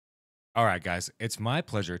All right, guys, it's my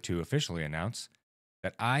pleasure to officially announce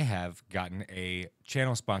that I have gotten a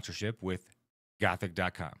channel sponsorship with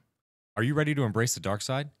Gothic.com. Are you ready to embrace the dark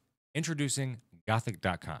side? Introducing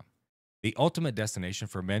Gothic.com, the ultimate destination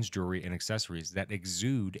for men's jewelry and accessories that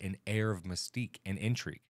exude an air of mystique and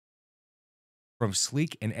intrigue. From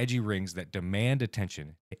sleek and edgy rings that demand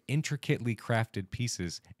attention to intricately crafted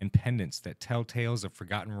pieces and pendants that tell tales of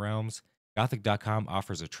forgotten realms, Gothic.com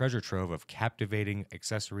offers a treasure trove of captivating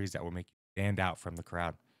accessories that will make you stand out from the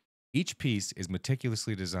crowd. Each piece is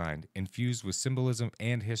meticulously designed, infused with symbolism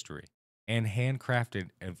and history, and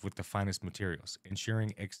handcrafted with the finest materials,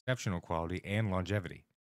 ensuring exceptional quality and longevity.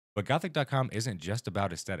 But Gothic.com isn't just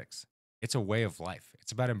about aesthetics. It's a way of life.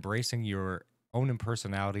 It's about embracing your own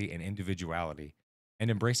personality and individuality and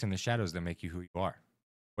embracing the shadows that make you who you are.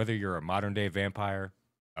 Whether you're a modern-day vampire,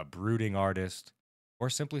 a brooding artist, or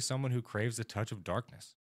simply someone who craves a touch of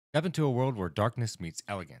darkness. Step into a world where darkness meets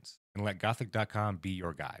elegance and let Gothic.com be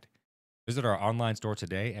your guide. Visit our online store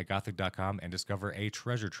today at Gothic.com and discover a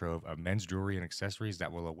treasure trove of men's jewelry and accessories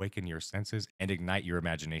that will awaken your senses and ignite your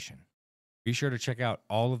imagination. Be sure to check out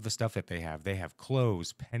all of the stuff that they have. They have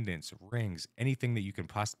clothes, pendants, rings, anything that you can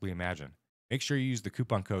possibly imagine. Make sure you use the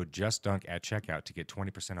coupon code JustDunk at checkout to get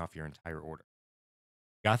 20% off your entire order.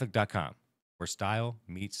 Gothic.com, where style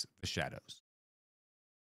meets the shadows.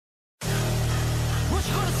 What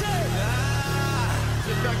you gonna say?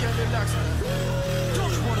 Sit back and relax.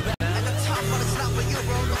 Don't you wanna be at the top, but it's not for you,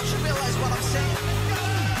 bro. Don't you realize what I'm saying?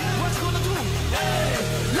 What you gonna do? Hey,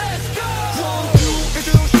 let's go! 1, 2,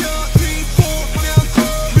 introduction, 3, 4, 하면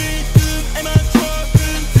리듬에만 조금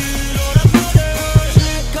들어라 너를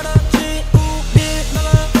가라지 우리 나라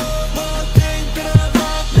모든 그러다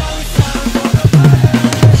영상 보다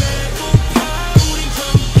배고파 우린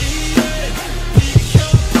정비해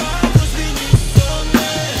비켜봐 cause we need some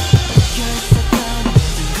결석한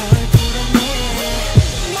모든 걸 풀어내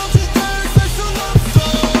모두 다쓸순 없어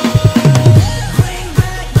Bring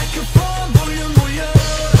back microphone 볼륨 올려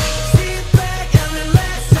Sit back and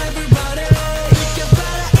relax everybody 느껴봐라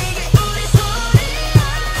이게 우리 소리야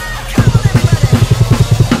Come on everybody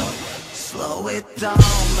Slow it down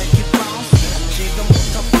make it bounce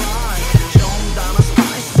지금부터 fly 좀 더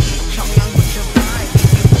spicy 청양고추 vibe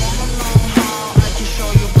If you wanna know how I can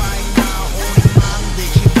show you right now 우리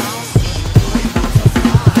만들지 bouncy 우리부터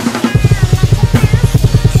fly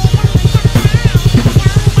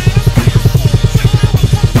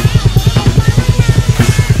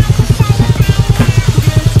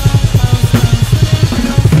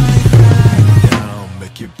down,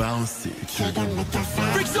 make it bouncy. 지금부터 fly.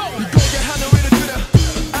 Freak zone. 고개 하늘 위로 들어.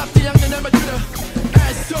 앞뒤 양면 날만 들어.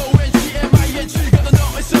 SONGMI의 즐거운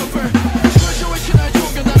너의 super. 조조의 신화의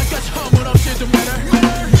종교 나라까지 허물 없이 도 matter.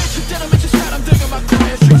 미칠 때는 미친 사람들과 막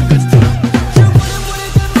quiet 슈트까지 들어.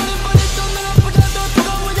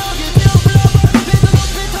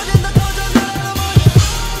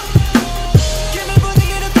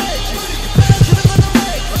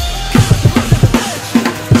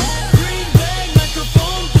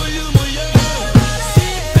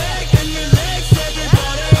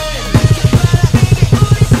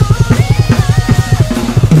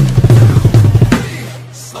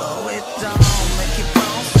 Slow it down, make it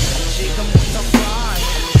bounce. 지금부터 fly.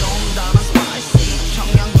 좀 더 spicy.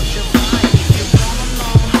 청양고추 vibe. If you wanna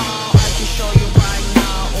know how I can show you right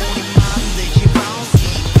now. 우리 만들지 bouncy.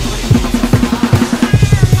 우리부터 fly.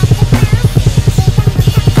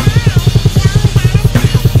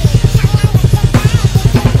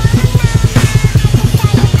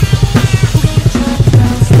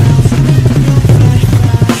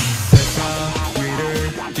 세상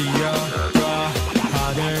위를 뛰어봐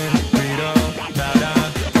하늘 위로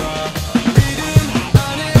날아가 리듬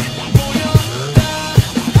안에 모여다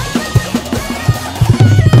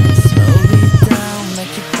Slow it down,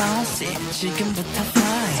 make it bouncy 지금부터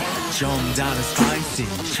fly 좀 다른 spicy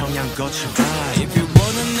청양고추 vibe If you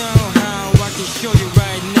wanna know how I can show you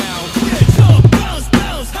right now